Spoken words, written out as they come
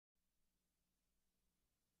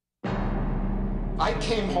I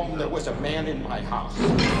came home, there was a man in my house.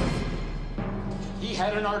 He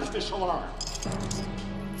had an artificial arm.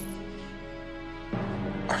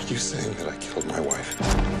 Are you saying that I killed my wife?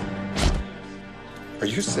 Are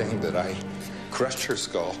you saying that I crushed her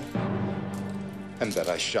skull and that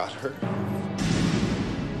I shot her?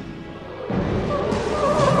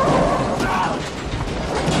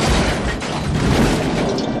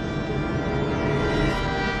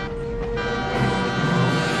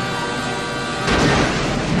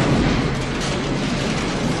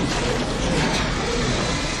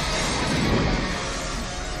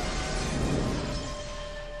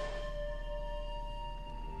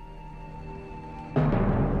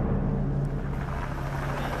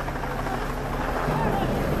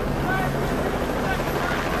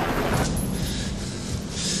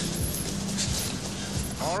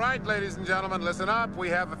 Ladies and gentlemen, listen up. We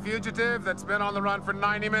have a fugitive that's been on the run for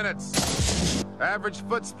 90 minutes. Average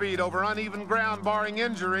foot speed over uneven ground, barring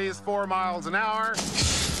injury, is 4 miles an hour.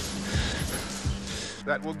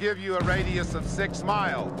 That will give you a radius of 6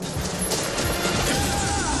 miles.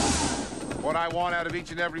 What I want out of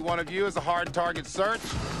each and every one of you is a hard target search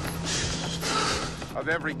of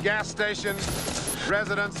every gas station,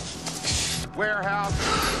 residence, warehouse,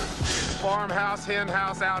 farmhouse, hen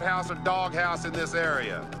house, outhouse, or dog house in this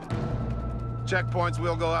area. Checkpoints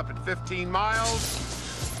will go up at 15 miles.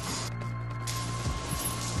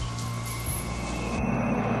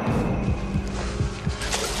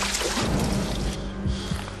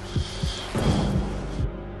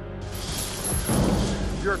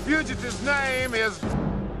 Your fugitive's name is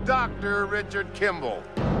Dr. Richard Kimball.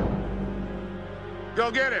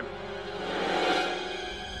 Go get him.